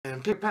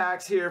And pick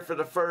packs here for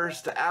the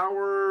first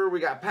hour. We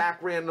got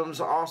pack randoms,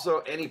 also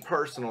any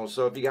personals.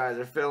 So if you guys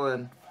are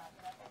feeling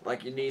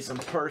like you need some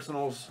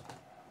personals,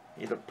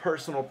 either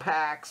personal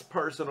packs,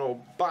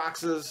 personal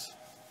boxes,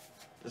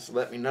 just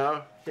let me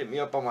know. Hit me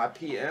up on my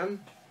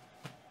PM.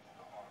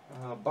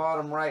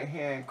 Bottom right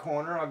hand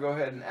corner. I'll go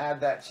ahead and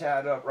add that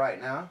chat up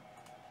right now.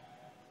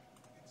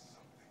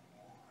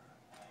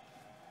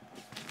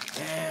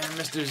 And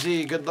Mr.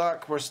 Z, good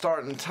luck. We're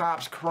starting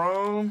Topps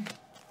Chrome.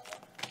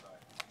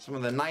 Some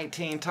of the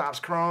 19 Topps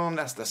Chrome.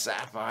 That's the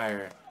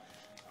Sapphire.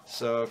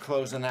 So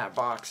closing that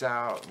box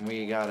out, and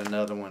we got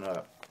another one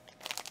up.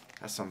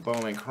 That's some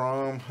Bowman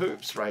Chrome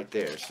hoops right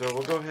there. So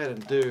we'll go ahead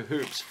and do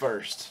hoops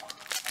first.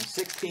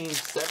 16,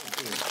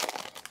 17.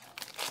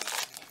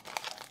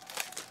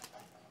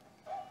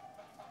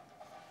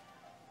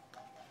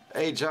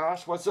 Hey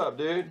Josh, what's up,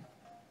 dude?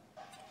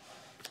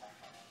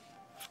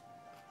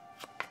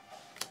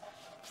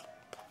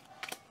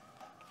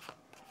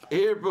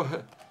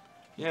 Earbud.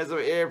 You have some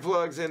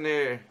earplugs in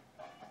there.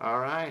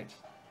 Alright.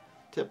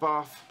 Tip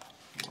off.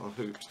 Oh,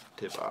 hoops.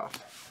 Tip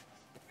off.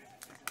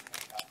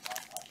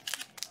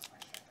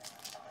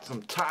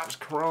 Some Topps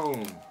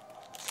Chrome.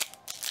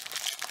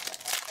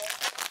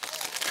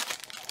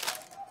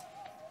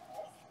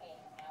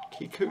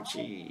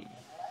 Kikuchi.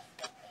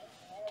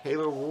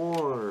 Taylor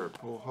Ward.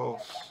 Pujols.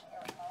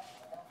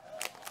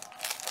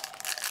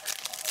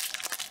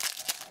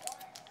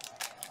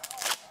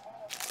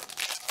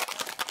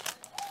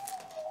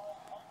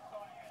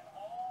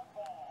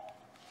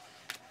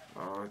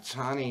 Oh,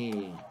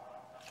 Chani.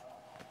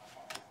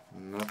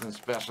 Nothing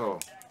special.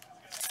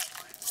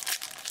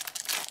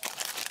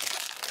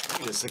 I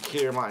need to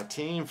secure my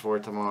team for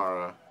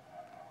tomorrow.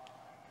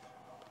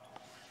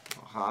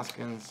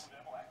 Hoskins.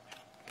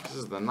 This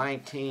is the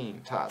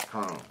 19 Topps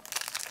Chrome.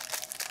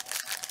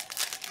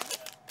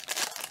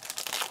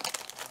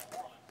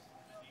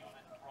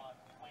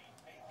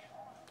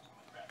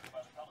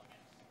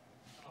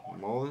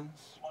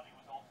 Mullins.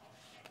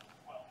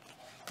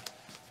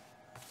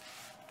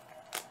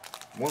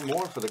 One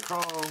more for the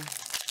Chrome.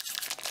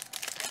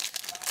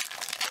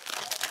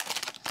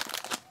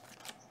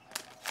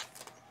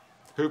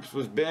 Hoops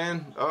was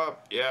Ben. Oh,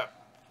 yeah.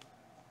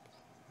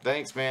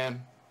 Thanks,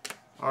 man.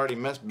 Already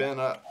messed Ben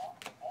up.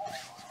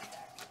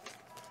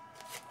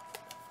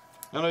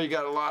 I know you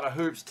got a lot of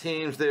hoops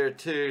teams there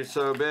too,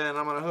 so Ben,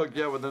 I'm gonna hook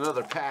you up with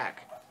another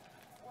pack.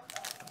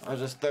 I'll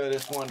just throw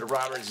this one to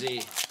Robert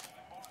Z.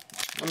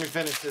 Let me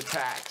finish this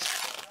packs.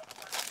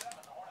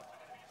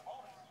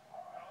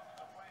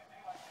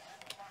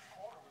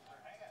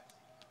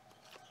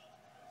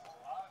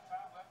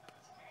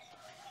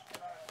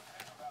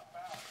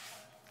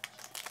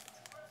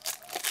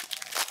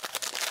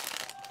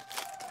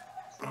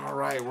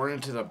 Alright, we're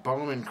into the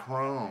Bowman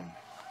Chrome.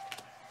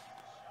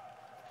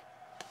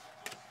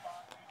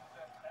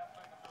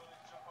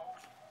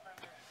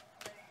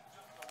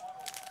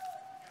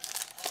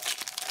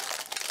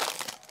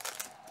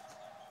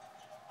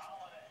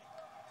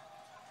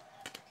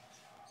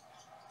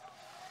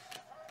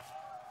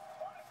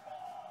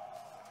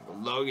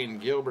 Logan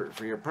Gilbert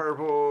for your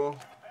purple.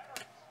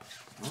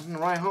 Nothing to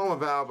write home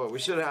about, but we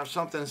should have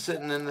something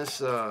sitting in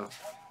this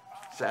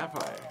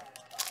Sapphire.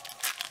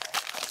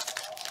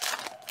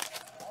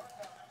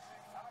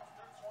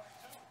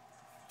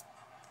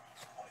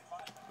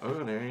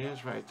 Oh, there he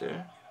is right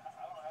there.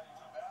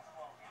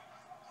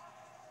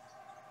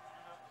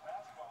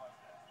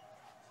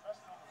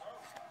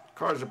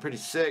 Cards are pretty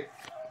sick.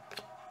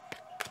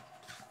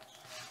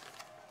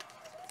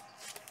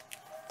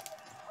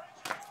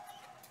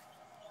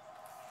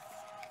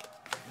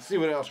 Let's see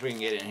what else we can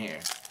get in here.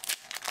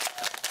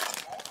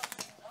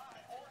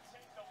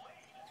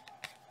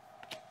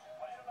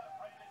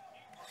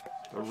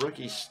 The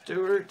rookie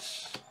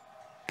Stewarts.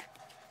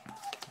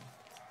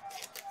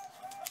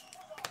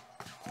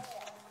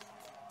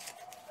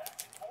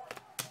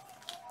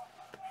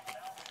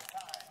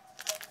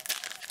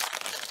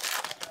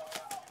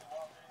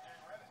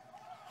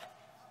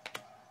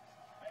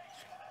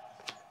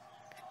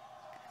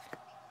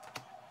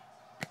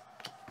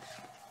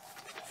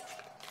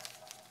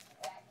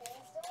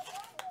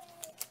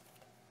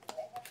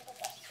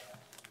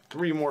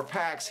 Three more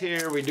packs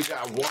here. We do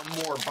got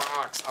one more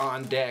box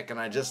on deck, and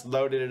I just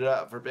loaded it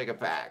up for pick a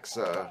pack.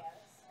 So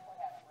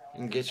you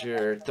can get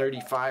your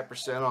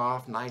 35%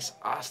 off. Nice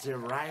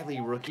Austin Riley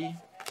rookie.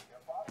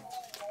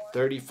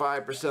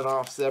 35%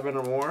 off 7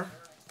 or more.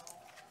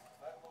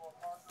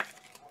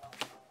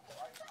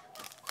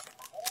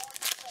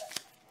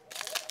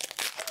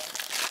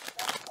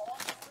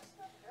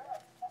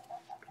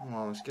 Come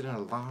on, let's get an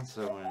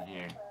Alonso in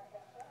here.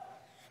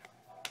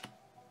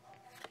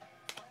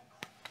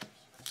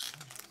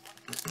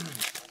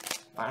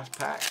 Last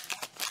pack.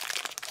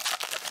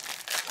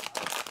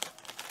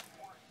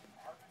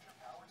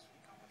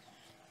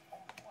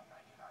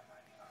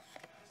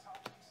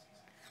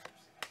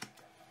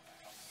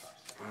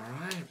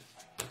 Alright.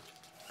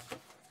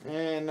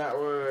 And that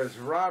was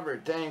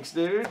Robert. Thanks,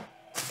 dude.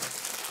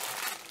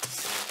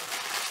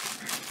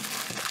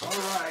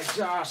 Alright,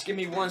 Josh, give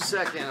me 1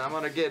 second. I'm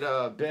going to get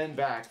Ben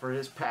back for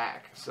his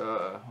pack.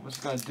 So I'm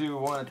just going to do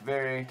one at the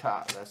very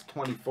top. That's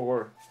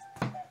 24.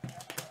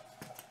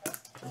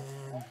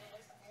 And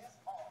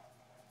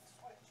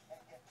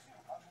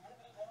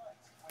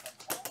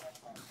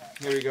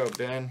here we go,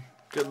 Ben.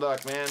 Good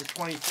luck, man.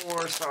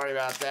 24. Sorry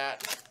about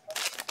that.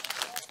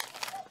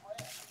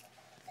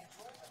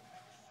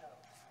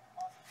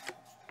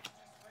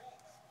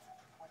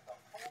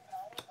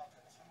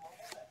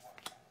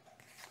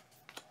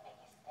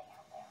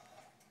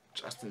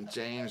 Justin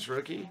James,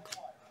 rookie.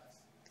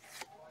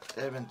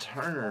 Evan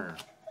Turner.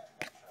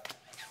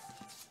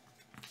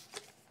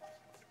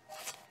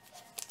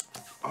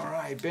 All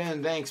right,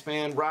 Ben, thanks,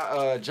 man.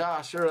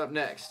 Josh, you're up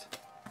next.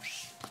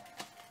 Let's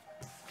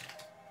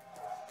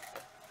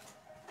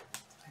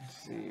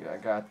see, I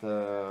got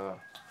the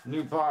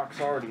new box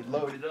already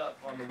loaded up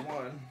on the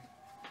one.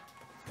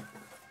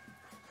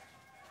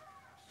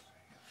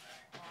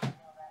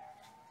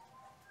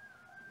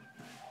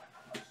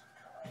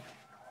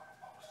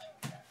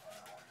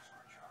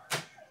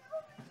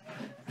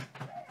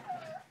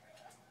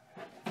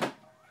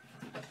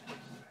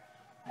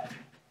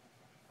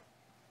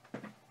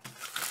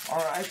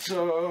 Alright,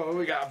 so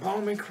we got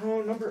Bowman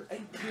Chrome number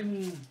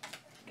 18.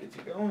 Get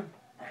you going.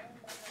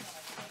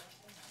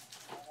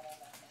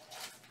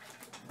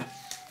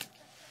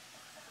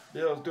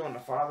 Bill's doing the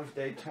Father's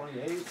Day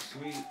 28.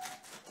 Sweet.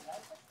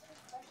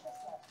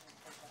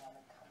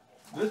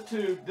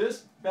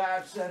 This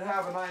batch should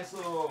have a nice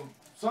little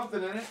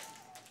something in it.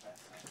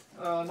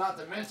 Not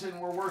to mention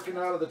we're working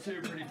out of the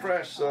tube pretty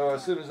fresh, so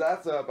as soon as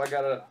that's up, I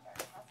got a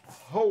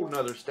whole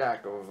nother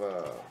stack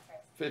of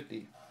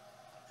 50.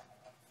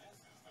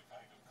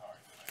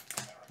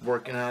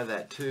 Working out of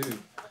that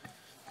tube.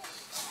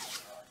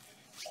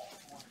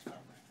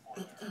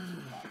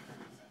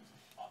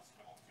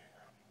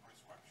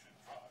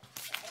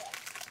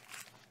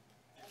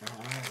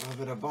 Alright, a little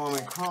bit of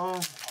Bowman Chrome.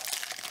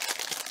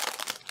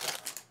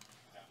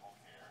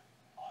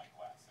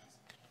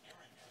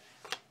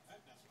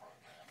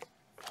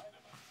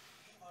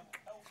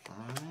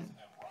 Alright,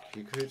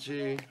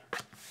 Kikuchi.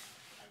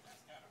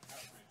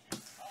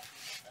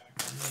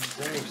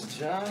 Thanks,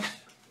 Josh.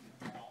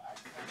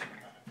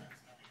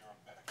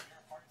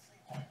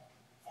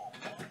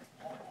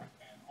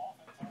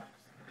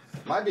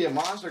 Might be a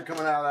monster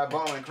coming out of that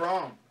Bowman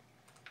Chrome.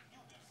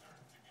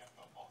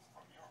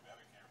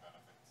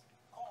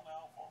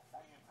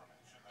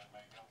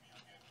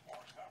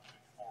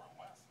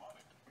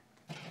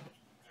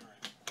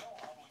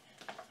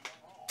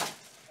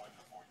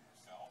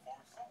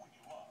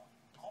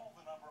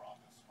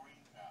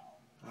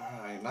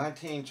 Alright,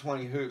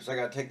 1920 hoops. I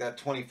gotta take that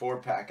 24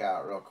 pack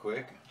out real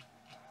quick.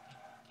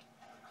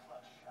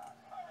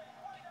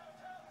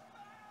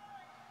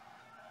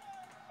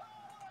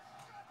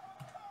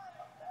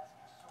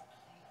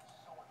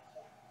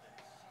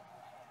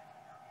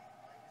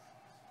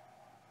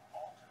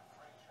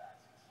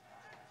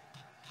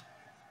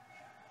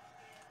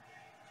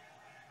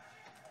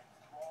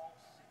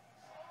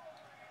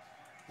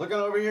 Looking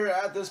over here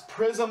at this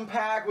Prism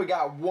pack, we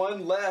got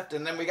 1 left,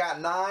 and then we got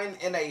 9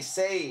 in a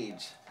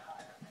Sage.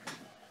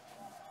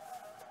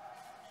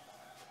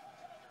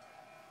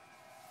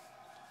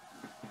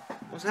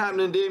 What's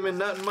happening, Demon?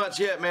 Nothing much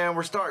yet, man.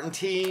 We're starting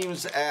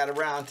teams at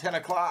around 10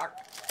 o'clock.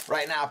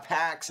 Right now,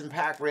 packs and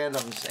pack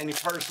randoms. Any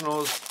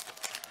personals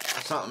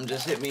or something,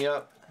 just hit me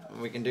up.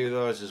 We can do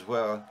those as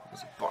well.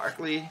 Is it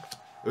Barkley?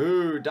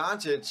 Ooh,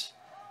 Doncic.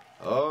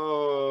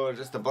 Oh,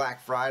 just a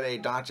Black Friday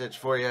Doncic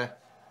for you.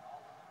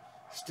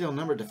 Still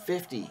numbered to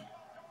 50.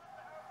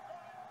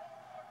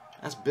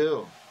 That's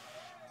Bill.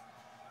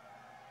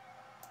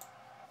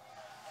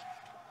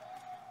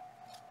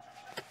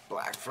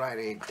 Black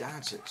Friday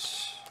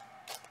Doncic.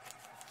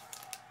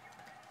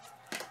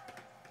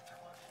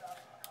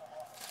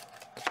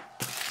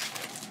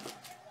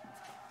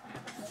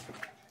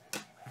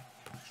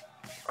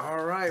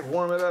 All right,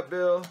 warm it up,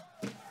 Bill.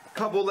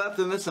 Couple left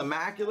in this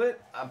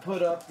immaculate. I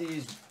put up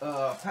these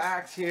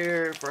packs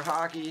here for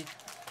hockey.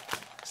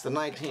 It's the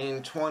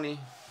 1920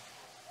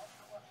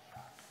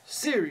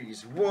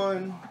 Series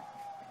 1,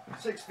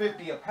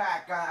 $6.50 a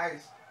pack,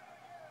 guys.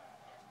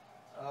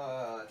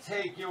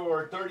 Take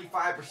your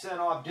 35%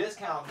 off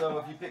discount though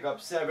if you pick up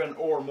 7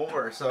 or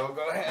more. So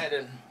go ahead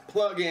and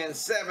plug in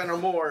 7 or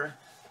more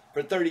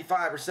for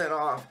 35%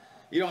 off.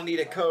 You don't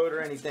need a code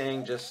or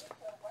anything. Just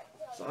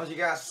as long as you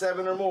got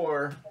 7 or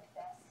more,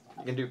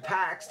 you can do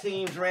packs,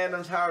 teams,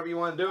 randoms, however you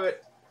want to do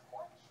it.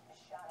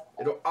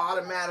 It'll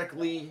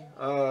automatically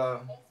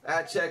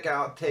at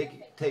checkout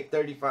take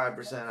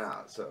 35%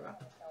 out. So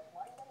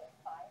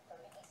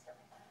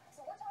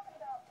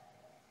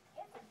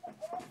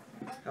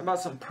how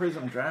about some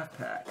Prism draft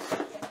packs?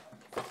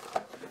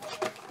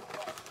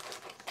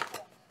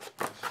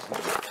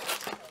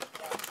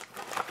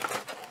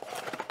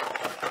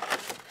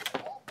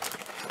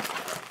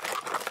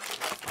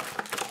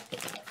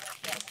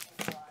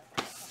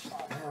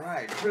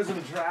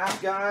 Prism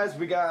draft, guys.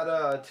 We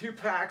got 2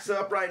 packs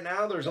up right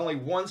now. There's only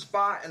 1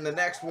 spot in the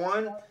next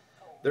one.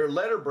 They're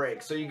letter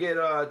breaks, so you get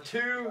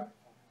 2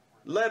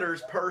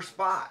 letters per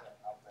spot.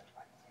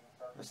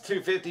 That's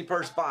 $2.50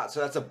 per spot, so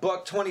that's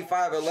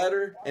 $1.25 a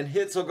letter, and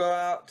hits will go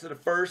out to the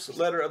first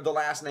letter of the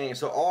last name.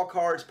 So all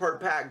cards per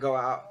pack go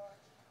out.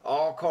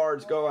 All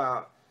cards go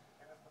out.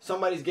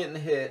 Somebody's getting a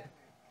hit.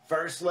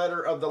 First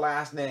letter of the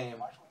last name.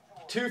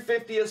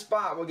 $2.50 a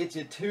spot will get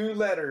you 2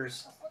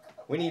 letters.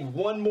 We need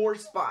 1 more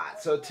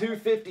spot, so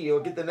 $2.50 will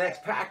get the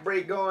next pack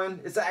break going.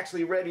 It's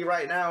actually ready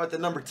right now at the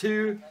number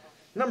 2.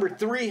 Number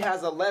 3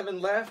 has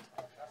 11 left.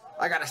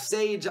 I got a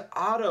Sage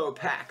Auto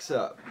packs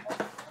up.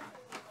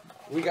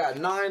 We got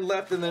 9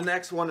 left in the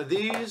next one of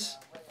these.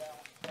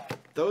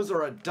 Those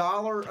are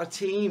 $1 a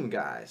team,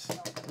 guys.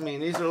 I mean,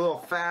 these are little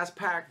fast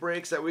pack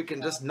breaks that we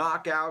can just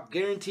knock out.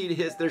 Guaranteed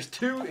hits. There's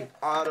 2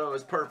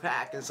 autos per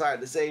pack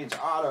inside the Sage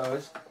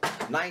Autos.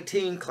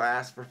 19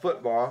 class for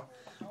football.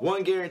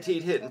 1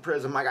 guaranteed hit in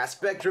Prism. I got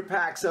Spectra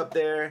packs up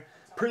there.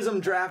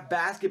 Prism Draft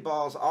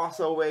Basketball is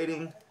also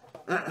waiting.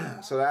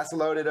 So that's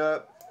loaded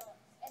up.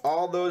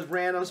 All those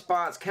random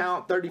spots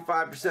count,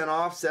 35%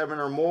 off, 7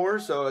 or more.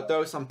 So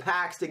throw some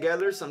packs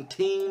together, some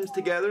teams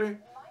together,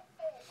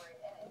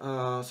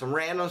 some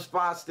random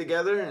spots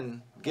together,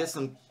 and get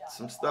some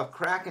stuff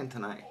cracking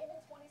tonight.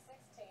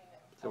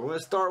 So we're going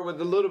to start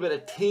with a little bit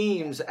of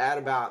teams at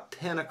about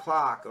 10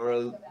 o'clock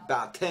or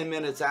about 10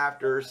 minutes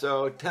after.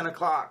 So 10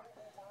 o'clock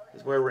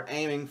is where we're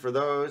aiming for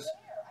those.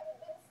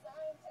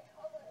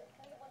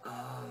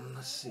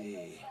 Let's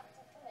see.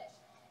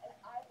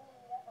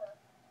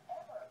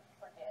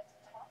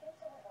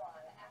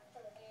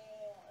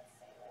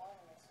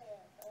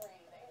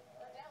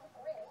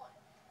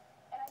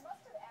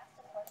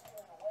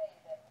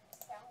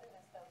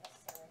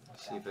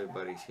 See if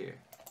everybody's here.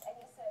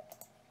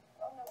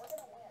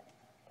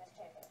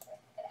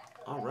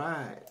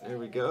 Alright, there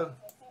we go.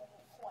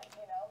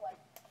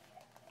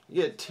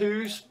 You get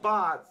 2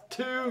 spots,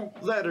 2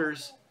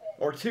 letters,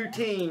 or 2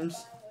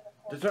 teams,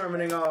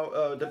 depending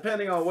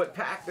on what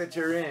pack that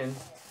you're in.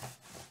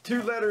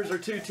 2 letters or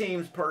 2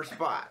 teams per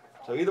spot.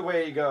 So either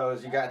way it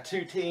goes, you got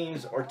 2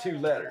 teams or 2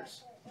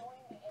 letters.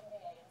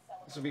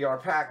 This will be our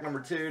pack number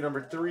 2.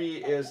 Number 3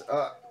 is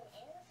up.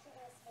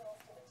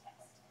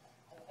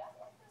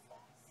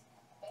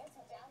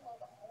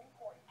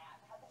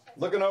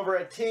 Looking over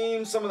at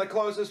teams, some of the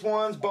closest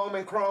ones,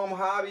 Bowman Chrome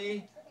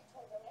Hobby,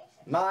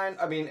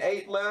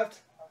 8 left.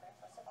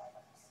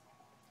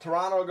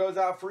 Toronto goes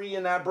out free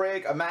in that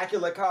break.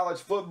 Immaculate College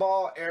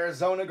Football,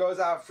 Arizona goes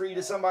out free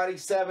to somebody,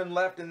 7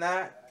 left in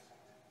that.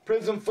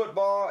 Prism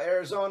Football,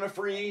 Arizona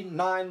free,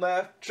 9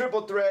 left.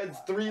 Triple Threads,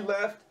 3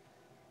 left.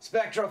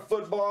 Spectra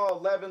Football,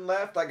 11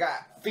 left. I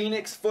got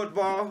Phoenix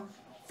Football,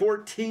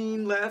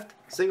 14 left,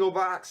 single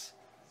box.